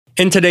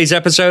In today's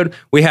episode,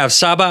 we have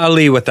Saba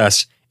Ali with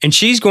us, and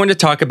she's going to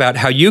talk about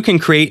how you can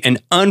create an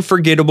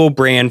unforgettable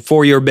brand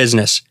for your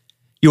business.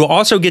 You will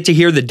also get to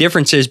hear the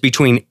differences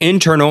between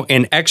internal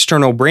and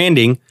external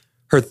branding,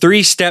 her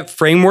 3-step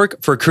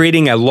framework for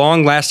creating a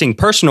long-lasting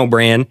personal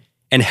brand,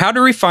 and how to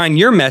refine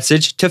your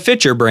message to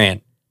fit your brand.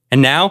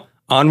 And now,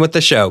 on with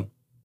the show.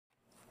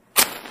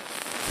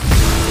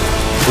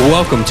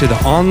 Welcome to the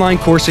Online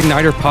Course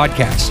Igniter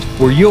podcast,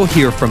 where you'll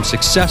hear from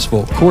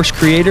successful course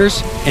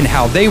creators and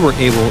how they were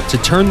able to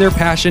turn their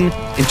passion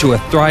into a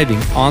thriving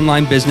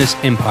online business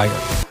empire.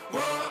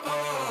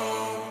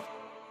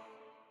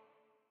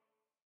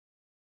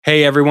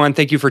 Hey everyone,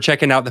 thank you for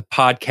checking out the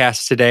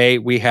podcast today.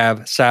 We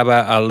have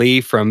Saba Ali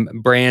from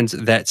Brands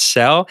That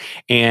Sell,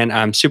 and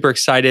I'm super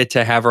excited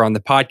to have her on the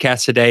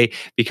podcast today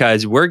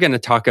because we're going to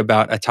talk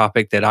about a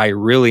topic that I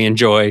really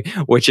enjoy,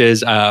 which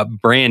is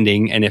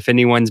branding. And if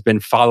anyone's been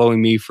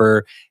following me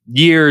for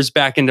years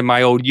back into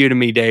my old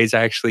Udemy days,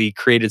 I actually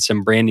created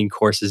some branding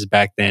courses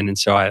back then. And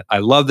so I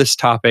love this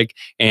topic,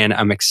 and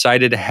I'm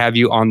excited to have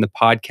you on the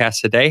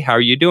podcast today. How are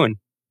you doing?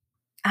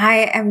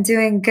 I am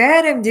doing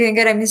good.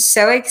 I'm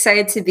so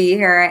excited to be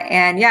here.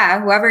 And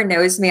yeah, whoever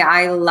knows me,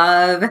 I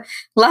love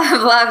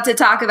to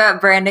talk about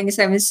branding.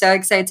 So I'm so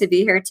excited to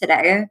be here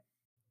today.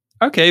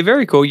 Okay,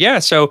 very cool. Yeah.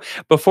 So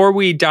before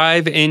we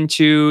dive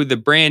into the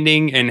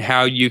branding and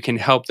how you can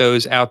help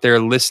those out there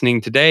listening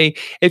today,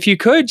 if you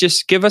could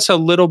just give us a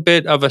little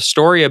bit of a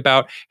story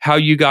about how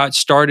you got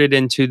started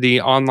into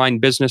the online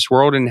business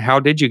world and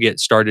how did you get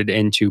started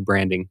into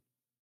branding?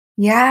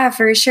 Yeah,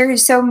 for sure.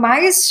 So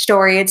my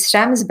story, it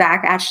stems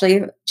back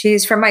actually,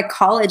 from my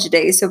college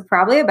days. So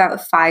probably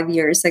about 5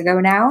 years ago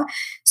now.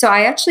 So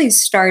I actually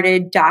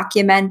started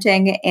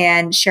documenting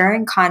and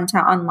sharing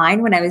content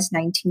online when I was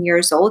 19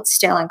 years old,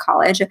 still in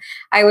college.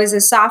 I was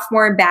a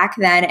sophomore back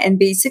then. And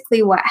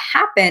basically what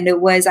happened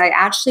was I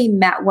actually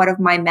met one of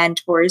my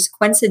mentors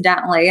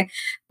coincidentally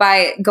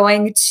by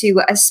going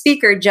to a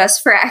speaker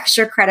just for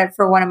extra credit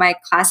for one of my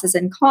classes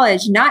in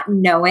college, not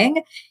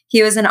knowing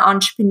he was an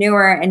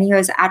entrepreneur and he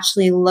was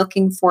actually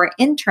looking for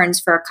interns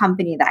for a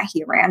company that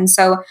he ran.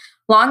 So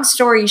long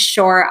story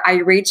short, I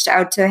reached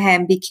out to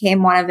him,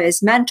 became one of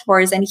his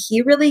mentors, and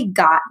he really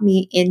got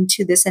me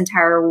into this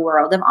entire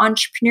world of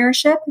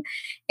entrepreneurship.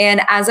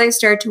 And as I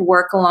started to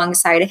work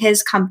alongside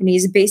his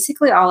companies,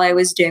 basically all I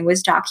was doing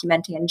was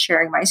documenting and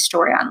sharing my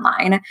story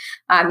online.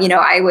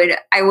 I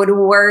would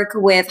work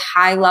with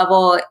high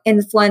level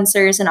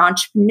influencers and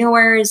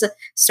entrepreneurs,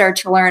 start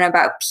to learn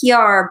about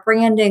PR,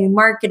 branding,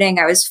 marketing.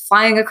 I was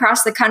flying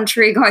across the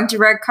country, going to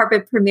red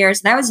carpet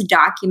premieres, and I was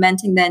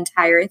documenting the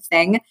entire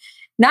thing.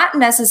 Not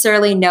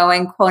necessarily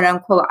knowing, quote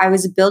unquote, I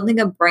was building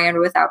a brand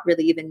without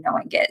really even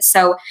knowing it.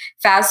 So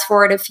fast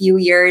forward a few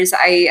years,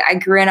 I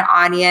grew an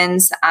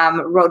audience,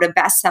 wrote a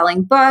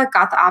best-selling book,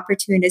 got the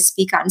opportunity to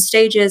speak on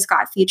stages,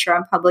 got featured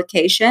on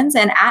publications.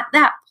 And at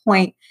that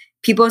point,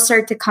 people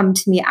started to come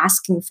to me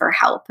asking for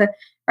help,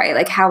 right?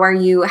 Like, how are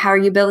you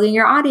building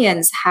your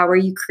audience? How are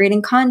you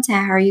creating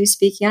content? How are you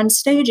speaking on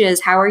stages?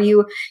 How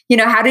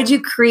did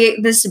you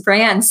create this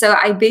brand? So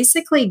I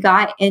basically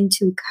got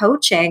into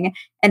coaching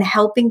and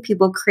helping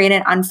people create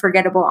an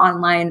unforgettable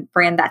online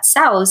brand that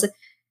sells,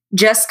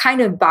 just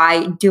kind of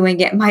by doing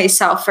it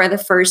myself for the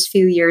first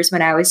few years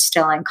when I was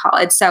still in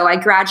college. So I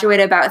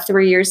graduated about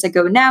 3 years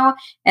ago now,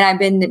 and I've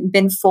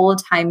been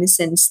full-time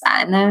since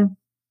then.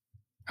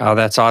 Oh,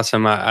 that's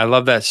awesome. I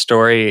love that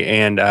story.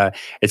 And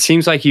it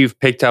seems like you've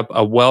picked up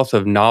a wealth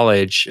of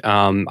knowledge.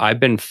 I've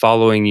been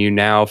following you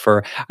now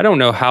for, I don't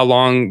know how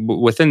long,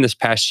 within this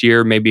past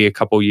year, maybe a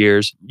couple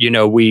years.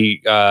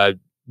 We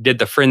did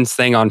the friends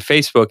thing on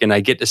Facebook, and I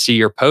get to see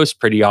your posts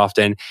pretty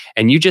often.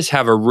 And you just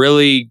have a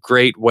really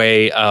great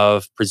way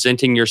of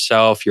presenting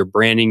yourself, your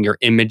branding, your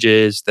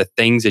images, the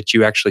things that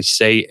you actually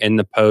say in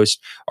the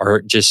post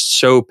are just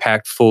so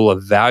packed full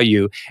of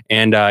value.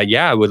 And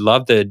I would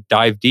love to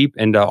dive deep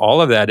into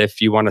all of that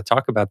if you want to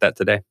talk about that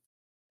today.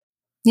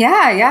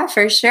 Yeah,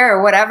 for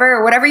sure.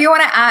 Whatever you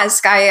want to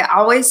ask. I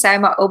always say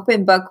I'm an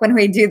open book when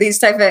we do these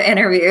type of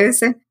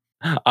interviews.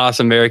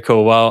 Awesome. Very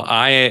cool. Well,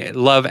 I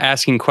love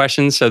asking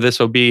questions, so this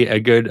will be a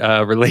good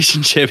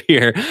relationship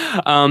here.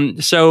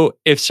 So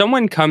if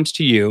someone comes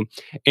to you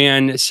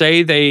and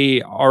say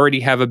they already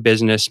have a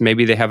business,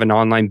 maybe they have an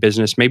online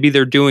business, maybe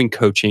they're doing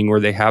coaching or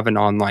they have an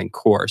online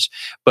course,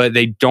 but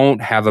they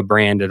don't have a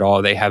brand at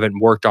all. They haven't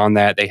worked on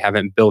that. They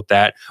haven't built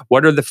that.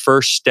 What are the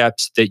first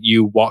steps that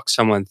you walk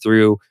someone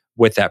through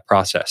with that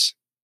process?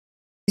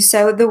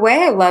 So the way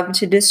I love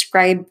to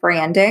describe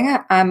branding,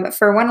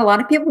 for one, a lot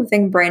of people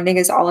think branding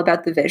is all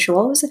about the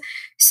visuals.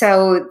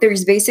 So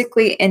there's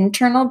basically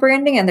internal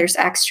branding and there's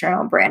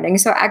external branding.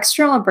 So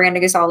external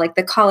branding is all like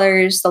the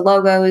colors, the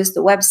logos,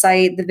 the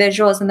website, the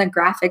visuals, and the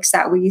graphics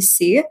that we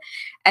see.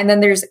 And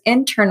then there's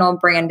internal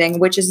branding,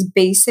 which is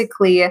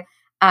basically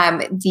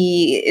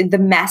the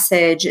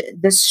message,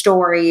 the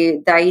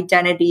story, the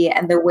identity,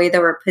 and the way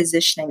that we're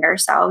positioning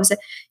ourselves.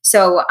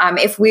 So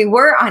if we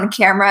were on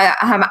camera,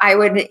 I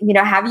would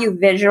have you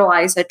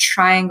visualize a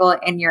triangle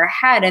in your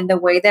head. And the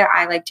way that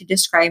I like to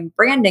describe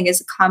branding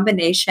is a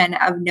combination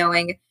of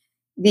knowing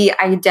the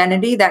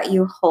identity that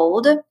you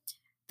hold,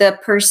 the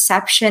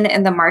perception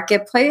in the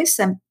marketplace,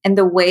 and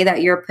the way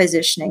that you're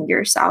positioning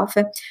yourself.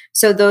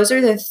 So those are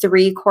the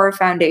three core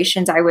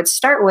foundations I would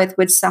start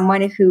with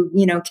someone who,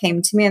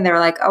 came to me and they're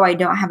like, oh, I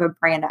don't have a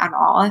brand at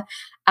all.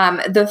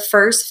 The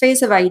first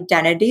phase of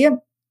identity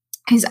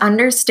is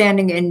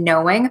understanding and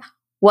knowing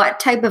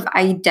what type of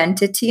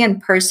identity and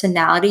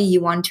personality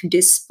you want to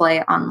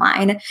display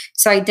online.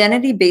 So,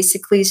 identity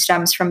basically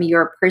stems from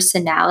your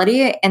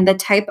personality and the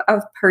type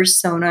of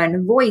persona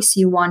and voice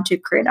you want to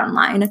create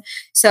online.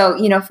 So,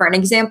 for an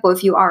example,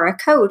 if you are a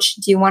coach,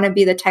 do you want to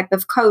be the type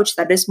of coach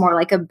that is more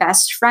like a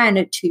best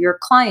friend to your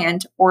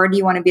client? Or do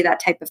you want to be that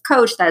type of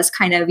coach that is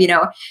kind of,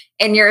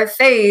 in your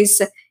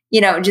face?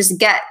 Just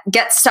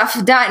get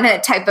stuff done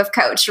type of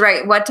coach,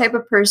 right? What type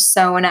of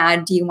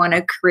persona do you want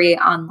to create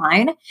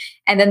online?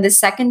 And then the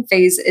second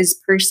phase is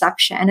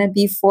perception.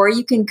 Before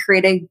you can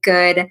create a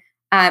good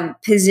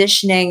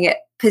positioning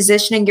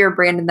your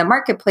brand in the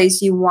marketplace,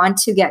 you want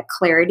to get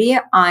clarity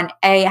on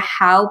A,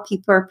 how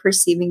people are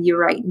perceiving you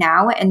right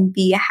now, and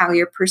B, how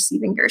you're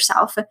perceiving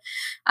yourself. The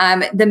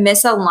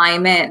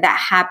misalignment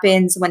that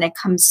happens when it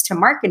comes to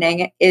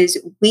marketing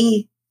is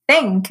we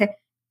think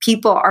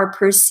people are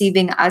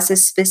perceiving us a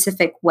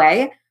specific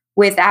way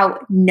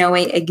without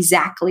knowing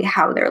exactly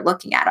how they're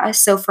looking at us.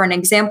 So, for an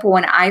example,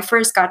 when I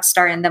first got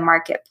started in the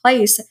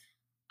marketplace,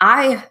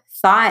 I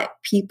thought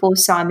people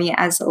saw me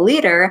as a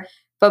leader,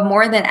 but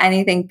more than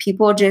anything,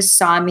 people just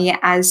saw me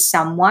as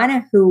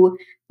someone who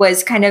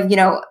was kind of,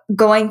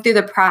 going through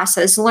the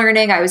process,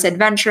 learning. I was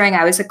adventuring.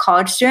 I was a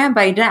college student,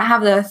 but I didn't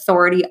have the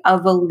authority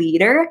of a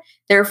leader.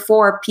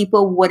 Therefore,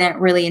 people wouldn't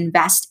really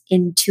invest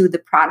into the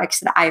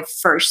products that I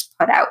first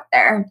put out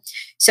there.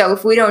 So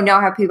if we don't know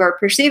how people are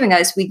perceiving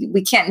us,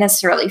 we can't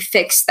necessarily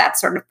fix that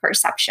sort of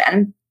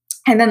perception.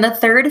 And then the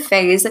third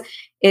phase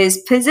is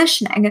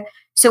positioning.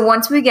 So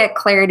once we get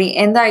clarity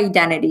in the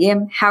identity,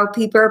 how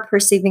people are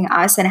perceiving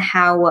us and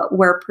how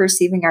we're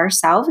perceiving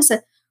ourselves,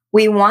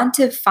 we want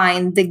to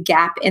find the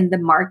gap in the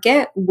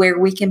market where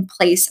we can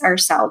place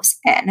ourselves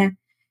in.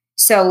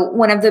 So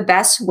one of the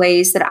best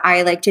ways that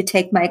I like to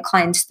take my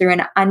clients through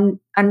and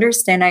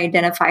understand,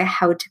 identify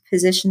how to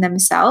position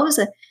themselves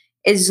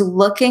is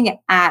looking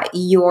at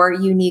your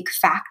unique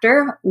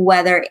factor,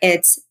 whether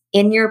it's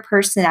in your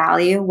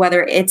personality,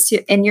 whether it's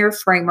in your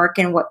framework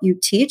and what you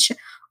teach,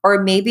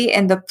 or maybe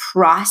in the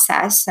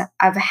process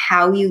of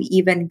how you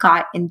even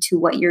got into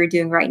what you're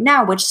doing right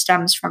now, which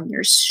stems from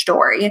your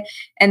story.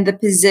 And the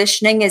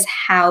positioning is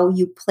how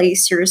you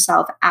place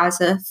yourself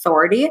as an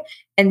authority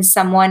and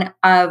someone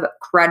of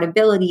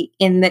credibility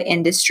in the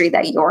industry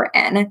that you're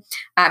in.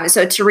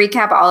 So to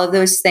recap all of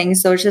those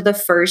things, those are the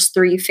first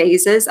three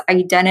phases: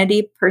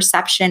 identity,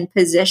 perception,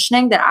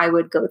 positioning, that I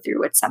would go through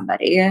with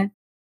somebody.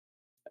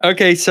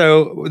 Okay,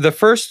 so the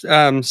first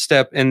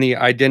step in the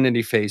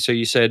identity phase. So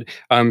you said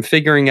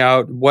figuring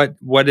out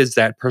what is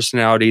that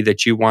personality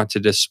that you want to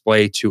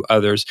display to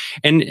others,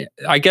 and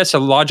I guess a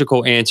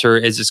logical answer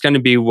is it's going to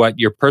be what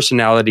your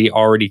personality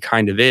already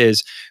kind of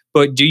is.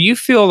 But do you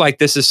feel like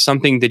this is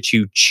something that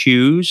you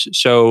choose?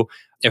 So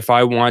if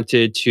I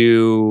wanted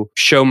to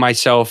show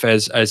myself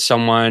as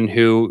someone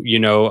who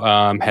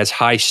has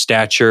high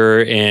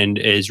stature and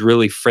is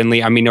really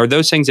friendly, I mean, are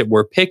those things that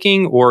we're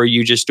picking, or are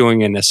you just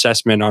doing an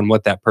assessment on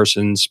what that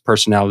person's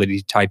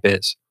personality type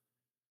is?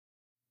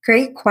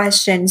 Great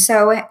question.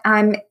 So,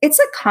 it's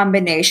a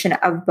combination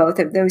of both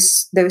of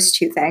those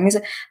two things.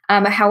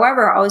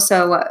 However,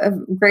 also a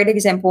great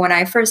example, when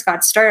I first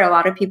got started, a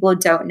lot of people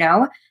don't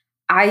know,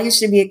 I used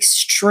to be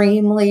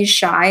extremely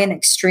shy and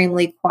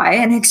extremely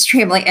quiet and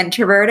extremely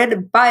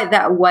introverted, but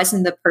that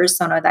wasn't the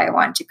persona that I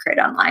wanted to create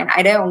online.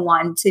 I didn't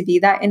want to be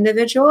that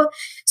individual.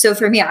 So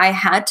for me, I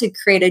had to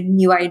create a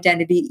new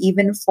identity,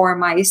 even for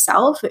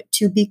myself,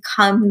 to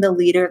become the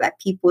leader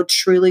that people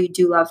truly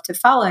do love to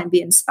follow and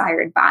be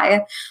inspired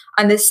by.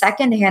 On the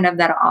second hand of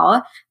that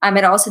all,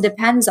 it also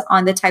depends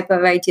on the type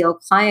of ideal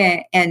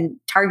client and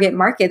target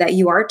market that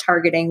you are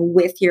targeting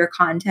with your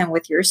content,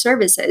 with your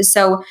services.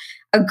 So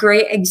a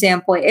great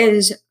example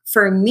is,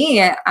 for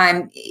me,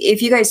 if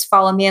you guys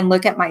follow me and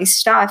look at my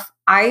stuff,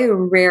 I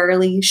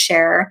rarely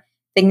share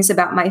things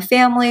about my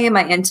family,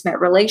 my intimate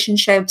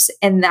relationships,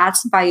 and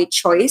that's by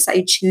choice.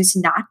 I choose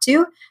not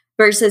to.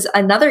 Versus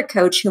another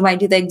coach who might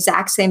do the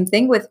exact same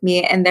thing with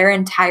me, and their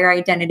entire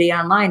identity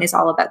online is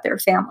all about their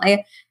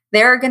family.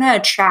 They're going to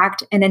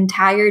attract an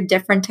entire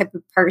different type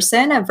of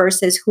person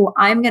versus who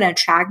I'm going to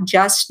attract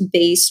just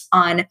based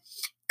on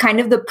kind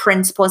of the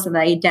principles and the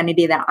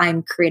identity that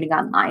I'm creating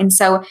online.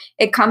 So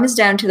it comes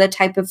down to the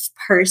type of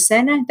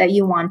person that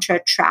you want to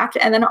attract.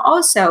 And then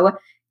also,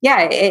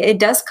 yeah, it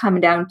does come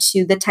down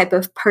to the type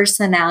of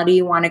personality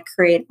you want to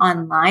create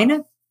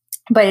online,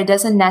 but it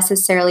doesn't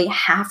necessarily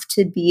have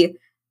to be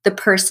the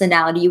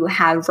personality you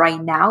have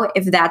right now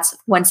if that's,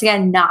 once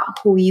again, not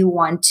who you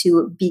want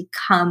to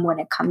become when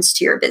it comes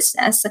to your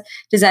business.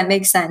 Does that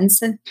make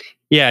sense?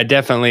 Yeah,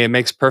 definitely. It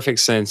makes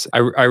perfect sense. I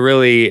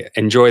really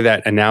enjoy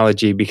that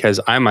analogy because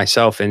I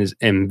myself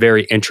am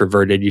very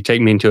introverted. You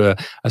take me into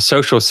a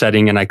social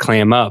setting and I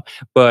clam up.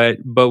 But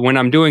when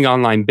I'm doing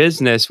online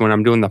business, when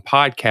I'm doing the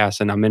podcast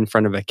and I'm in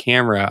front of a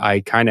camera, I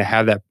kind of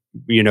have that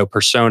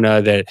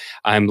persona that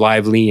I'm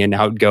lively and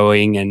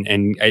outgoing, and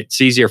it's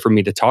easier for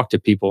me to talk to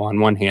people on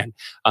one hand.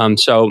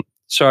 So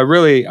I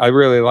really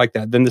like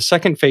that. Then the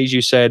second phase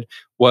you said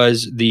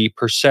was the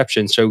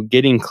perception. So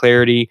getting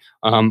clarity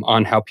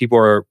on how people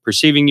are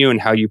perceiving you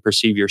and how you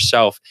perceive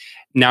yourself.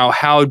 Now,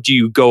 how do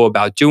you go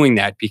about doing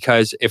that?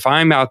 Because if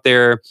I'm out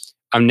there,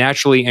 I'm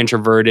naturally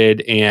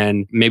introverted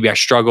and maybe I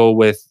struggle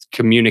with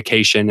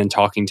communication and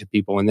talking to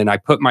people. And then I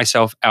put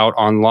myself out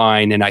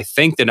online and I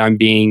think that I'm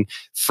being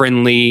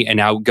friendly and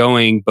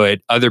outgoing, but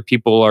other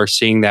people are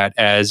seeing that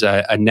as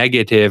a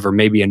negative or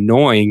maybe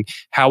annoying.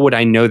 How would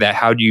I know that?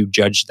 How do you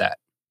judge that?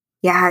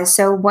 Yeah.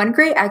 So one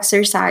great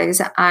exercise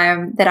that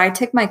I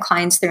take my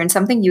clients through, and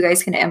something you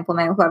guys can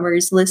implement, whoever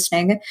is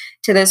listening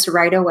to this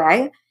right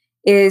away,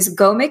 is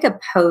go make a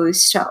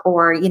post,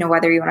 or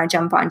whether you want to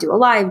jump on, do a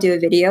live, do a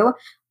video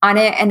on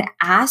it, and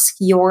ask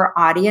your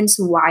audience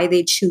why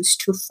they choose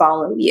to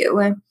follow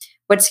you.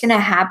 What's going to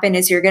happen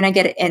is you're going to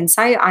get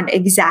insight on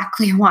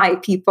exactly why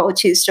people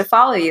choose to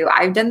follow you.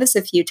 I've done this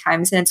a few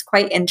times and it's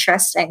quite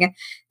interesting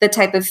the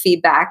type of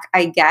feedback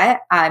I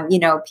get.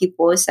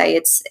 People will say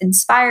it's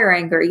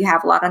inspiring, or you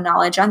have a lot of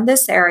knowledge on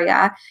this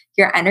area.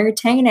 You're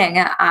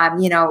entertaining.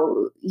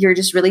 You're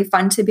just really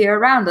fun to be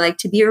around, like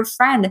to be your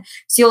friend.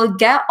 So you'll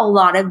get a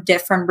lot of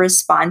different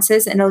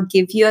responses and it'll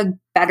give you a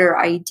better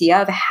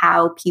idea of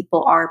how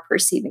people are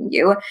perceiving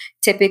you.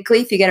 Typically,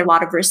 if you get a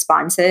lot of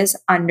responses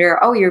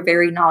under, oh, you're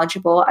very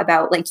knowledgeable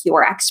about like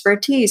your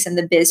expertise and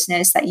the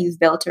business that you've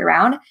built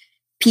around,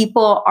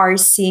 people are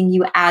seeing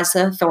you as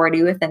an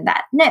authority within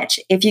that niche.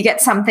 If you get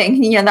something,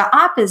 the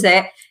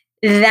opposite,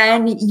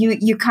 then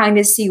you kind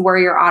of see where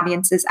your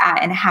audience is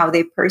at and how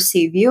they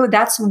perceive you.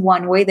 That's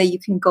one way that you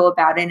can go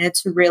about it. And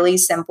it's really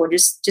simple.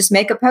 Just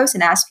make a post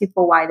and ask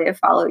people why they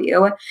follow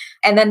you.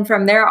 And then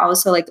from there,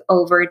 also, like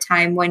over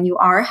time, when you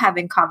are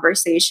having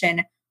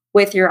conversation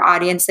with your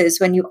audiences,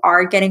 when you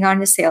are getting on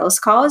to sales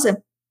calls,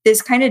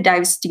 this kind of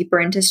dives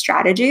deeper into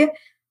strategy.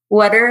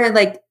 What are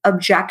like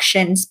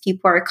objections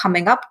people are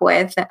coming up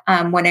with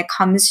when it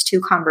comes to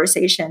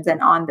conversations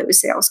and on those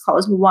sales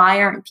calls?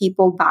 Why aren't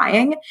people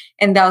buying?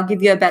 And they'll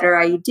give you a better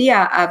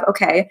idea of,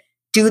 okay,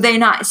 do they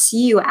not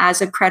see you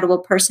as a credible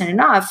person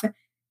enough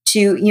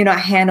to,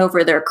 hand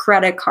over their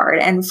credit card?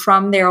 And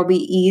from there, it'll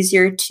be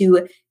easier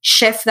to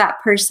shift that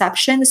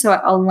perception so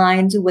it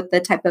aligns with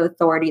the type of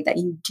authority that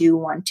you do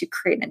want to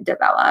create and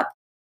develop.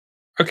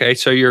 Okay,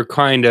 so you're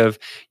kind of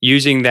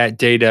using that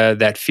data,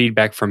 that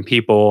feedback from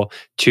people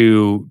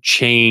to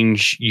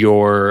change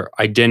your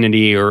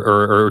identity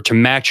or to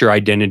match your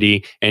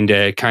identity and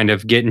to kind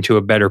of get into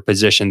a better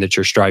position that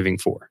you're striving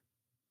for.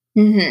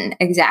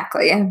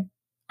 Exactly.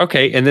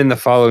 Okay, and then the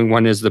following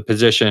one is the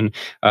position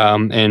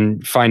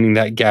and finding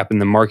that gap in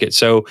the market.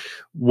 So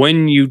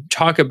when you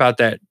talk about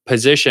that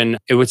position,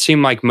 it would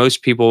seem like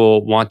most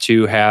people want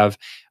to have,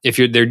 if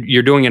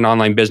you're doing an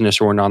online business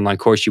or an online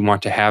course, you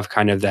want to have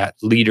kind of that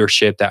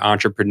leadership, that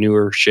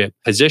entrepreneurship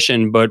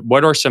position. But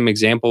what are some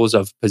examples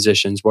of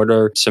positions? What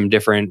are some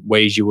different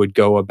ways you would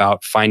go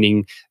about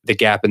finding the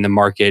gap in the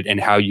market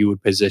and how you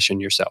would position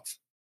yourself?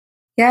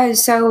 Yeah,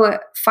 so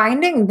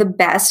finding the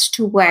best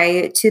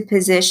way to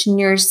position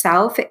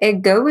yourself,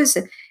 it goes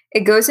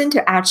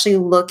into actually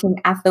looking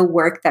at the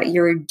work that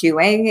you're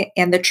doing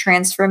and the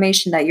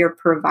transformation that you're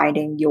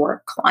providing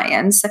your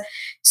clients.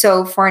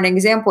 So for an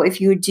example,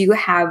 if you do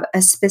have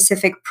a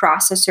specific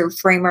process or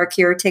framework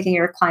you're taking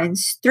your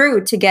clients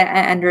through to get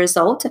an end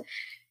result,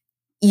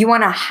 you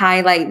want to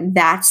highlight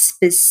that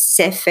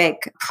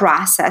specific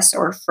process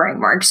or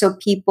framework so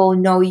people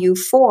know you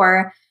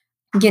for,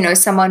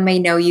 someone may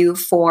know you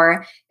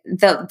for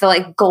the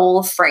like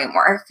goal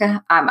framework.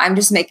 I'm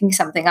just making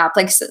something up.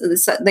 Like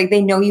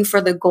they know you for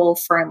the goal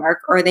framework,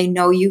 or they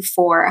know you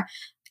for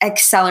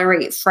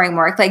accelerate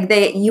framework.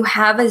 You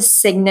have a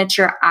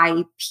signature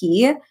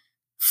IP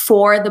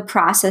for the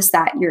process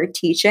that you're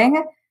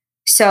teaching.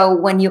 So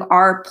when you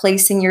are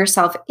placing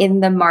yourself in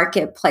the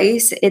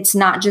marketplace, it's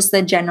not just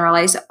the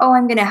generalized, oh,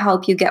 I'm going to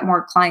help you get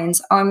more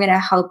clients. Oh, I'm going to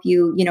help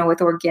you,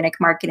 with organic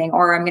marketing,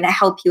 or I'm going to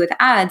help you with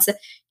ads.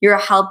 You're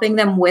helping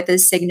them with a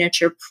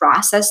signature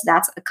process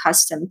that's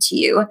accustomed to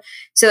you.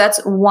 So that's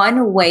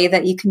one way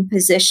that you can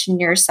position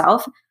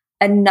yourself.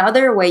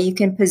 Another way you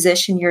can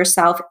position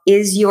yourself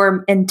is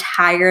your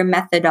entire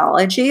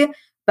methodology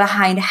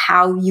behind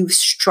how you've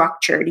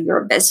structured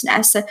your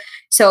business.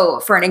 So,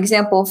 for an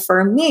example,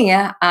 for me,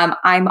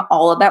 I'm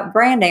all about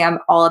branding. I'm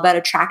all about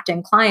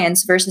attracting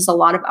clients versus a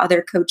lot of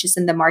other coaches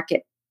in the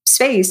market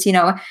space.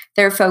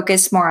 They're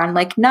focused more on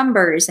like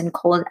numbers and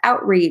cold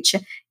outreach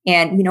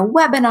and,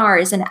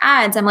 webinars and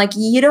ads. I'm like,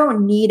 you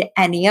don't need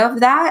any of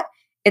that.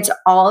 It's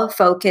all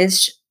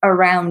focused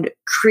around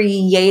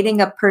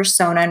creating a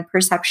persona and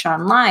perception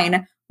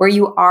online where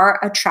you are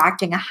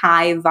attracting a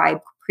high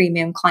vibe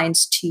premium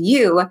clients to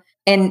you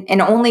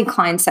and only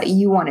clients that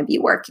you want to be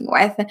working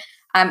with.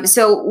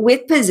 So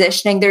with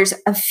positioning, there's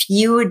a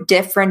few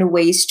different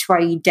ways to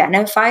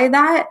identify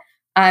that.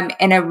 And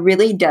it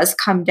really does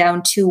come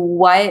down to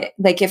what,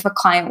 like if a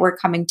client were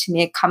coming to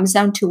me, it comes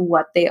down to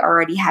what they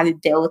already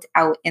have built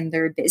out in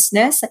their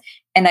business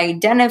and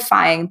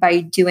identifying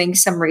by doing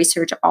some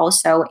research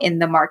also in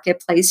the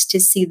marketplace to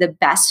see the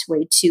best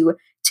way to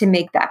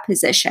make that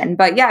position.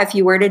 But yeah, if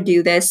you were to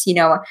do this,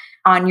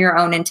 on your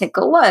own and take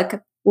a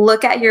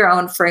look at your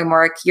own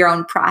framework, your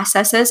own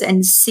processes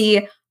and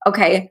see,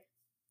 okay,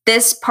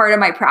 this part of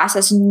my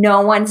process,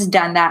 no one's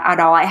done that at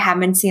all. I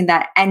haven't seen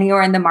that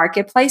anywhere in the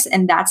marketplace.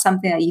 And that's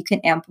something that you can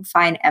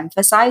amplify and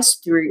emphasize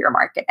through your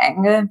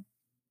marketing.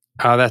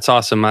 Oh, that's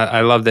awesome.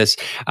 I love this.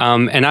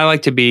 And I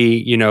like to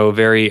be,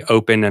 very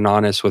open and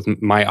honest with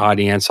my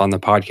audience on the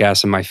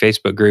podcast and my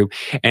Facebook group.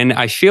 And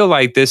I feel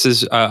like this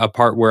is a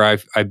part where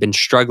I've been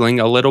struggling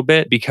a little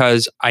bit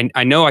because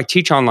I know I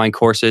teach online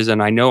courses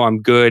and I know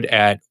I'm good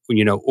at,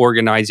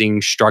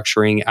 organizing,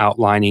 structuring,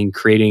 outlining,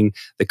 creating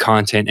the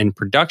content and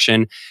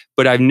production,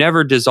 but I've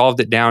never dissolved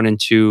it down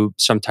into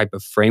some type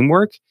of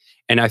framework.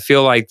 And I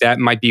feel like that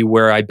might be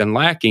where I've been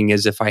lacking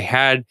is if I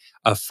had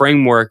a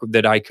framework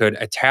that I could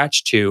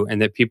attach to and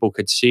that people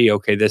could see,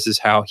 okay, this is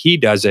how he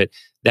does it,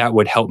 that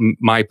would help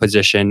my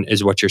position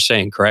is what you're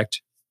saying,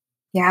 correct?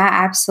 Yeah,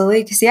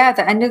 absolutely. Because at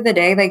the end of the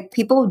day, like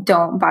people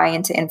don't buy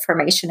into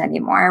information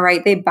anymore,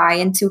 right? They buy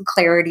into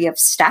clarity of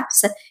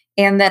steps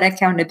and that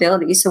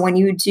accountability. So when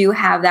you do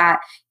have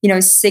that,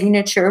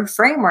 signature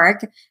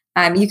framework,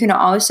 you can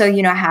also,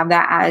 have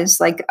that as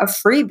like a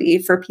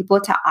freebie for people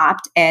to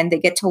opt in. They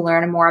get to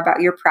learn more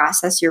about your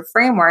process, your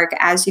framework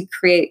as you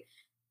create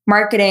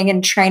marketing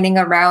and training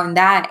around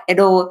that.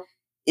 It'll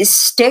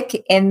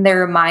stick in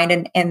their mind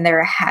and in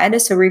their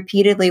head. So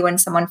repeatedly, when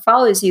someone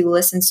follows you,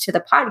 listens to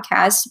the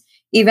podcast,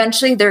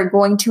 eventually they're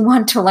going to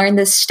want to learn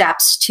the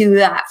steps to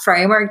that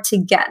framework to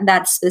get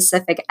that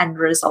specific end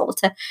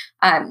result.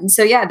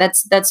 So yeah,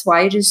 that's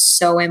why it is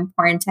so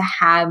important to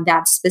have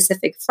that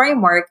specific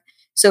framework.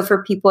 So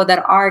for people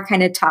that are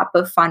kind of top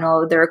of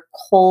funnel, they're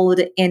cold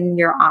in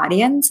your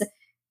audience,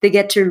 they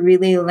get to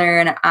really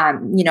learn,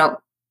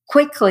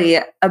 quickly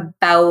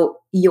about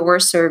your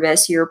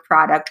service, your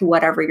product,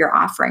 whatever you're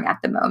offering at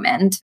the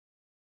moment.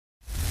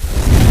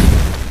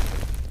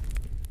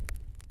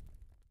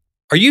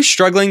 Are you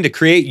struggling to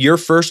create your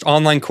first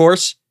online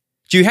course?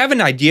 Do you have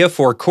an idea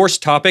for a course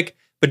topic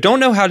but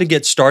don't know how to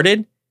get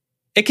started?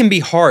 It can be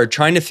hard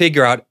trying to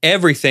figure out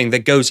everything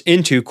that goes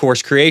into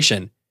course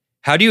creation.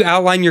 How do you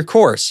outline your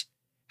course?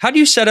 How do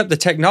you set up the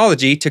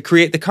technology to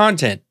create the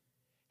content?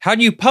 How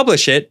do you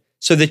publish it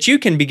so that you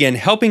can begin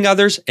helping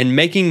others and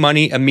making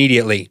money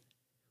immediately?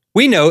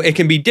 We know it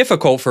can be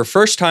difficult for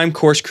first-time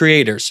course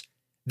creators.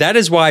 That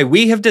is why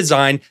we have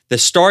designed the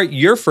Start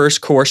Your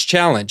First Course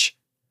Challenge.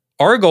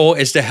 Our goal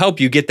is to help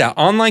you get that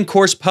online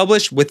course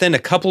published within a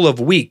couple of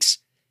weeks.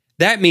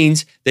 That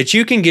means that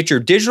you can get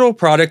your digital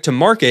product to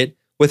market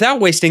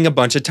without wasting a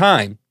bunch of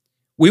time.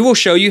 We will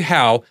show you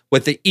how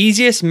with the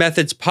easiest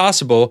methods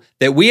possible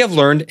that we have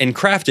learned and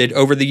crafted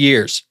over the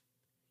years.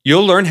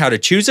 You'll learn how to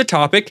choose a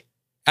topic,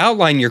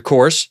 outline your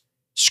course,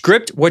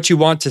 script what you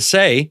want to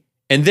say,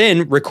 and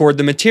then record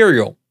the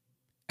material.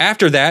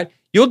 After that,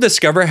 you'll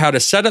discover how to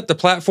set up the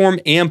platform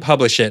and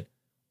publish it,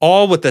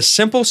 all with a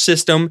simple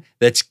system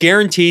that's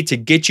guaranteed to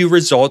get you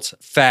results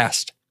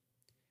fast.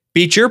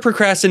 Beat your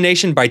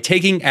procrastination by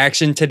taking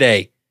action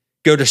today.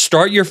 Go to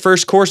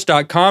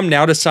startyourfirstcourse.com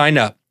now to sign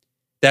up.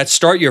 That's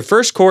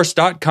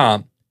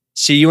startyourfirstcourse.com.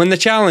 See you in the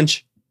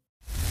challenge.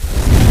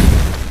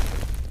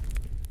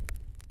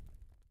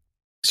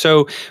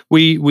 So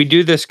we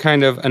do this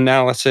kind of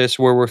analysis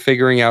where we're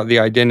figuring out the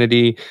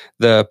identity,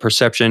 the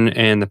perception,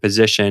 and the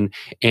position.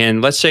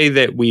 And let's say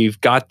that we've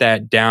got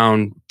that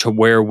down to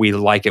where we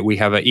like it. We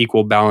have an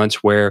equal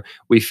balance where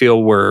we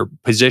feel we're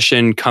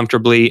positioned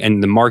comfortably in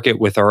the market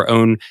with our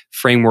own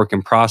framework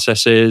and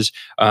processes.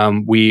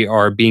 We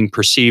are being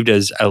perceived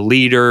as a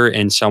leader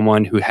and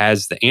someone who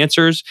has the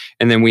answers.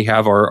 And then we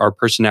have our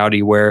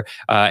personality where,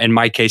 in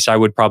my case, I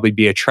would probably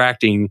be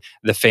attracting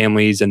the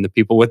families and the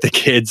people with the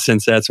kids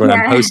since that's what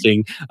I'm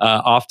hosting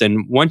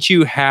often. Once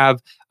you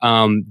have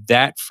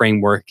that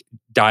framework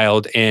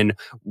dialed in,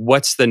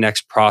 what's the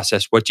next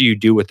process? What do you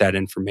do with that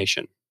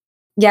information?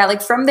 Yeah,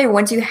 like from there,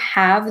 once you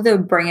have the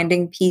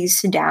branding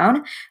piece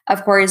down,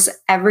 of course,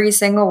 every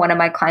single one of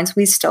my clients,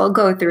 we still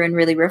go through and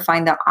really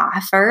refine the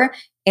offer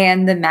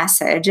and the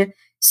message.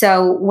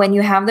 So when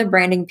you have the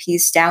branding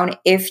piece down,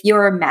 if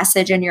your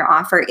message and your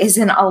offer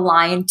isn't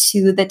aligned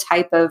to the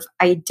type of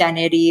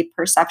identity,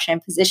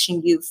 perception,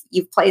 position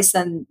you've placed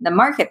in the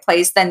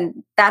marketplace,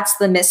 then that's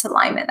the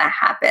misalignment that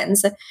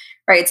happens,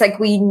 right? It's like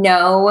we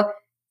know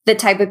the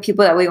type of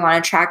people that we want to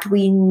attract.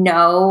 We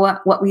know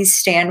what we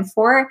stand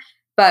for.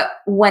 But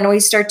when we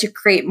start to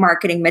create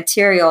marketing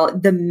material,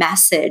 the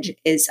message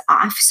is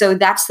off. So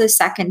that's the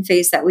second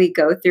phase that we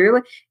go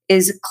through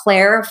is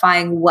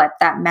clarifying what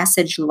that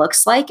message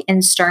looks like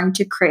and starting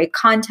to create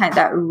content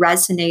that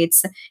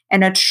resonates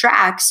and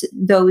attracts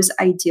those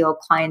ideal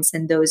clients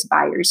and those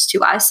buyers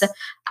to us.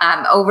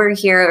 Over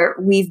here,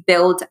 we've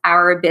built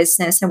our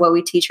business and what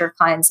we teach our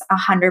clients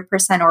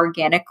 100%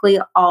 organically,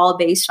 all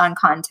based on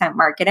content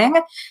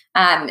marketing.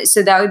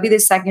 So that would be the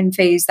second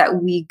phase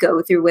that we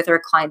go through with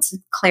our clients,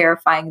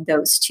 clarifying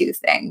those two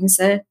things.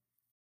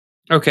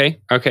 Okay.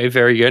 Okay.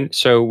 Very good.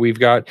 So we've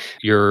got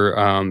your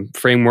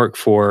framework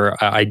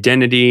for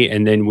identity,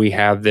 and then we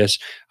have this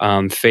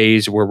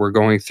phase where we're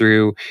going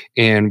through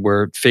and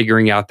we're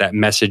figuring out that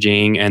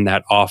messaging and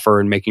that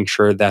offer and making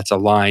sure that's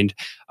aligned.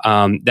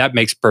 That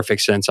makes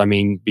perfect sense. I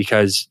mean,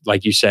 because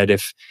like you said,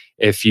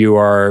 if you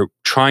are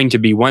trying to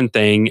be one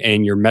thing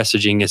and your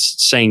messaging is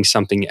saying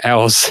something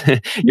else,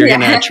 you're going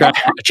to Yeah.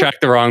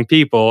 attract the wrong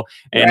people,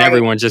 and Right,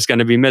 everyone's just going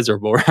to be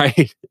miserable,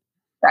 right?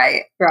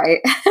 right.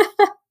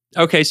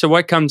 Okay, so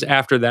what comes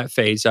after that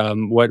phase?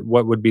 What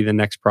would be the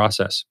next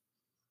process?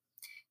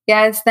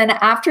 Yes, then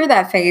after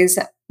that phase,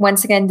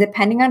 once again,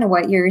 depending on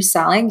what you're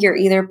selling, you're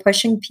either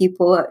pushing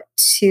people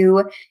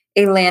to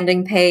a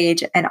landing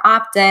page, an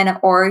opt-in,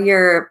 or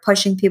you're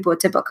pushing people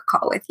to book a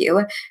call with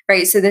you,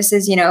 right? So this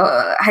is,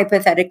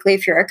 hypothetically,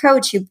 if you're a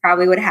coach, you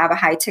probably would have a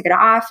high ticket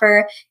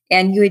offer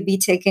and you would be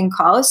taking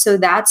calls. So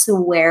that's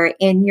where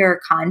in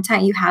your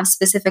content you have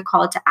specific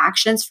call to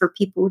actions for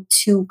people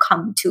to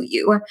come to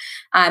you.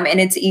 And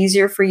it's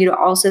easier for you to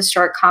also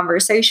start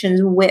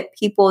conversations with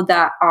people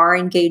that are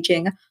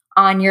engaging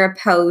on your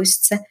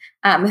posts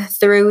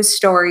through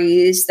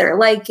stories. They're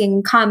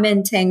liking,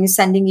 commenting,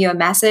 sending you a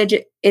message.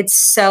 It's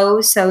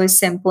so, so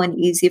simple and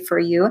easy for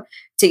you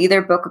to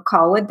either book a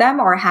call with them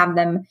or have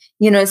them,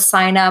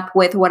 sign up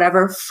with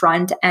whatever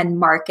front end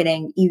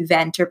marketing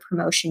event or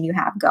promotion you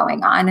have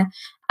going on.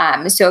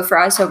 So for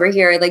us over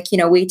here,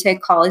 we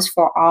take calls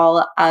for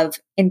all of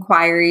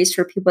inquiries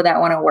for people that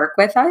want to work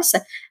with us.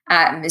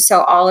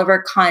 So all of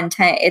our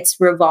content, it's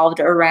revolved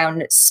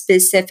around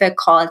specific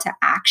call to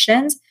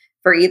actions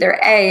for either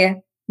A,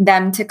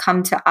 them to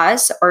come to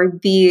us, or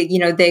B,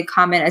 they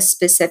comment a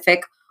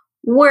specific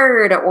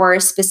word or a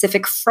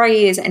specific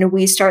phrase, and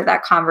we start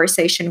that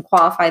conversation,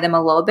 qualify them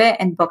a little bit,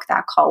 and book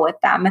that call with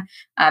them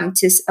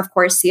to, of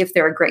course, see if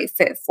they're a great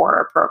fit for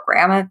our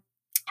program.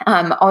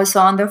 Also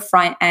on the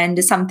front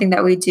end, something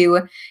that we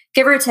do,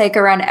 give or take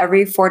around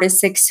every 4 to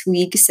 6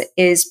 weeks,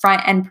 is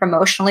front end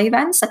promotional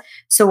events.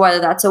 So whether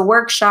that's a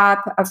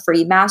workshop, a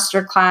free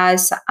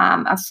masterclass,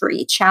 a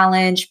free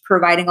challenge,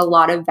 providing a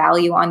lot of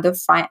value on the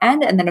front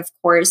end. And then of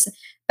course,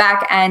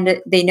 back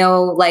end, they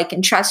know, like,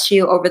 and trust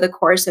you over the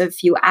course of a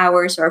few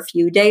hours or a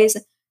few days.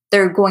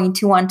 They're going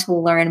to want to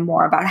learn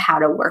more about how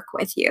to work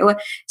with you.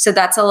 So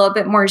that's a little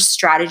bit more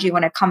strategy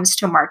when it comes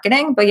to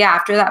marketing. But yeah,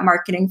 after that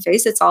marketing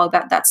phase, it's all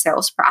about that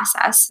sales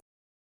process.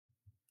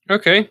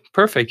 Okay,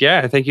 perfect.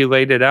 Yeah, I think you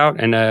laid it out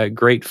in a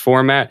great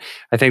format.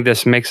 I think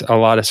this makes a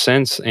lot of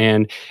sense.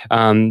 And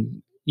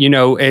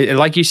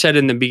like you said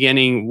in the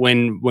beginning,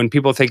 when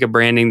people think of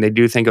branding, they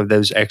do think of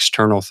those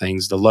external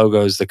things, the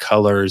logos, the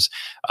colors.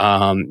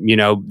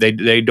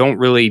 They don't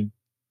really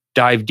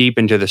dive deep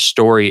into the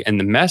story and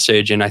the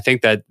message, and I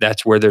think that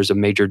that's where there's a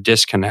major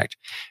disconnect.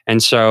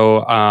 And so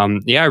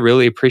I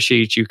really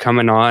appreciate you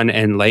coming on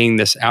and laying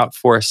this out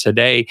for us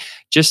today.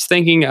 Just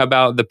thinking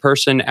about the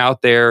person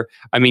out there,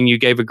 I mean, you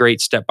gave a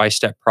great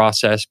step-by-step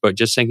process, but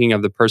just thinking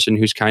of the person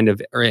who's kind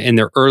of in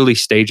their early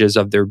stages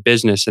of their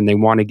business and they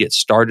want to get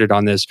started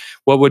on this,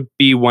 what would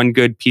be one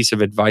good piece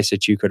of advice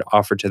that you could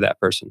offer to that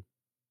person?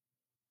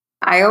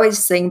 I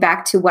always think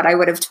back to what I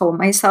would have told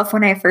myself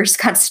when I first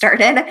got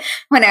started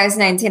when I was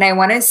 19. I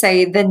want to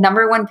say the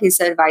number one piece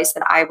of advice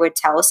that I would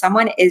tell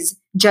someone is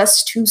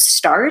just to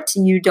start.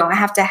 You don't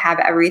have to have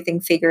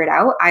everything figured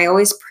out. I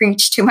always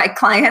preach to my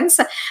clients,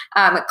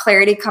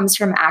 clarity comes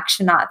from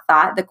action, not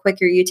thought. The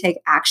quicker you take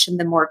action,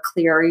 the more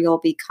clear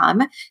you'll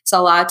become.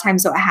 So a lot of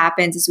times what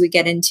happens is we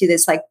get into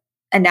this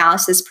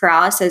analysis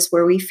paralysis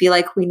where we feel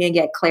like we need to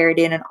get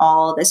clarity in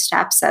all the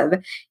steps of,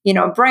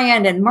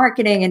 brand and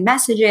marketing and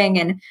messaging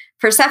and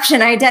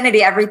perception,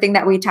 identity, everything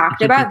that we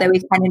talked about, that we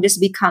kind of just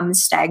become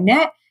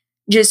stagnant.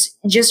 Just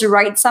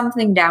write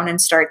something down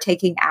and start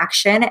taking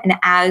action. And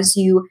as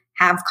you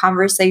have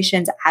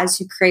conversations, as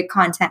you create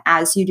content,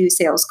 as you do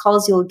sales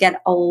calls, you'll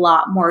get a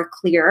lot more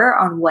clear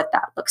on what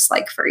that looks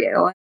like for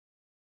you.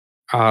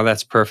 Oh,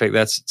 that's perfect.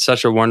 That's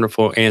such a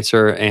wonderful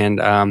answer. And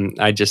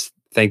I just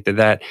think that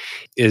that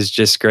is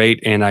just great.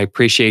 And I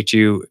appreciate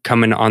you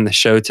coming on the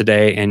show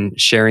today and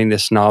sharing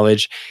this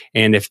knowledge.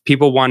 And if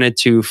people wanted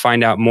to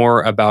find out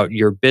more about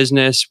your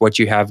business, what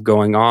you have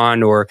going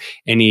on, or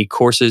any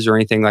courses or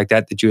anything like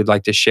that that you would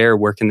like to share,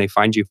 where can they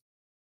find you?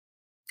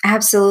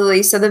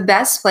 Absolutely. So the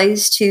best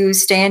place to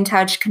stay in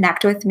touch,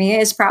 connect with me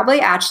is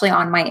probably actually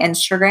on my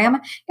Instagram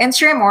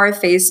or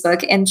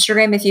Facebook.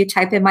 Instagram, if you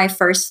type in my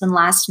first and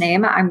last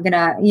name, I'm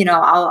gonna,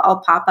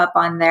 I'll pop up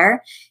on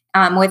there.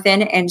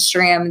 within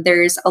Instagram,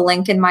 there's a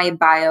link in my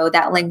bio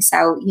that links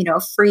out,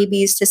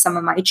 freebies to some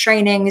of my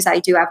trainings. I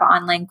do have an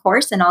online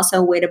course and also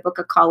a way to book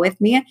a call with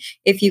me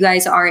if you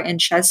guys are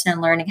interested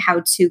in learning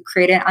how to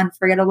create an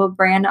unforgettable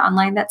brand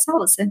online that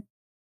sells.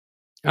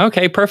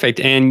 Okay, perfect.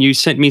 And you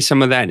sent me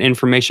some of that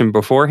information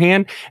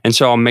beforehand. And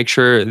so I'll make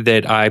sure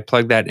that I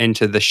plug that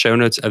into the show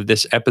notes of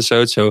this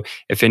episode. So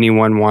if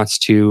anyone wants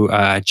to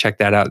check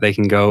that out, they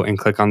can go and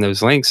click on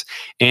those links.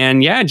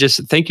 And yeah,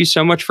 just thank you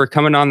so much for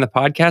coming on the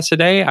podcast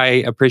today. I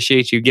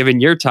appreciate you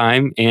giving your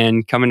time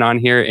and coming on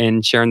here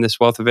and sharing this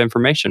wealth of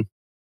information.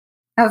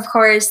 Of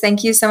course.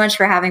 Thank you so much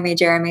for having me,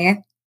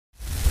 Jeremy.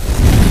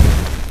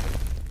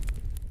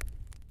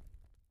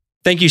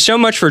 Thank you so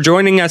much for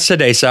joining us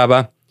today,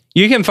 Saba.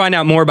 You can find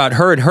out more about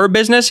her and her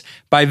business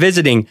by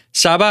visiting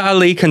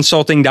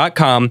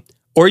sabaaliconsulting.com,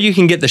 or you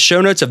can get the show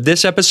notes of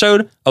this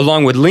episode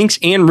along with links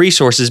and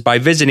resources by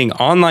visiting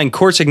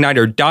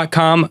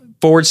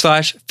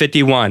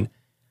onlinecourseigniter.com/51.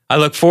 I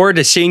look forward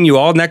to seeing you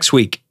all next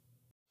week.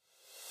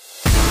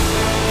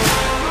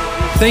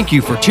 Thank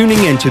you for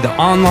tuning in to the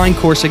Online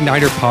Course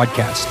Igniter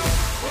podcast.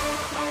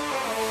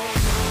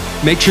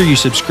 Make sure you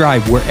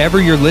subscribe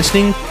wherever you're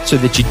listening so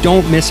that you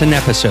don't miss an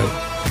episode.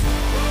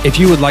 If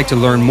you would like to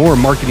learn more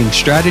marketing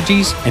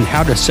strategies and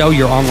how to sell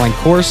your online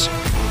course,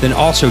 then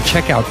also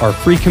check out our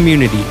free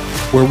community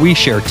where we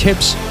share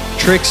tips,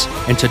 tricks,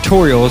 and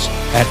tutorials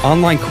at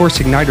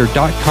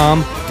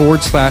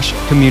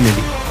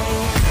onlinecourseigniter.com/community.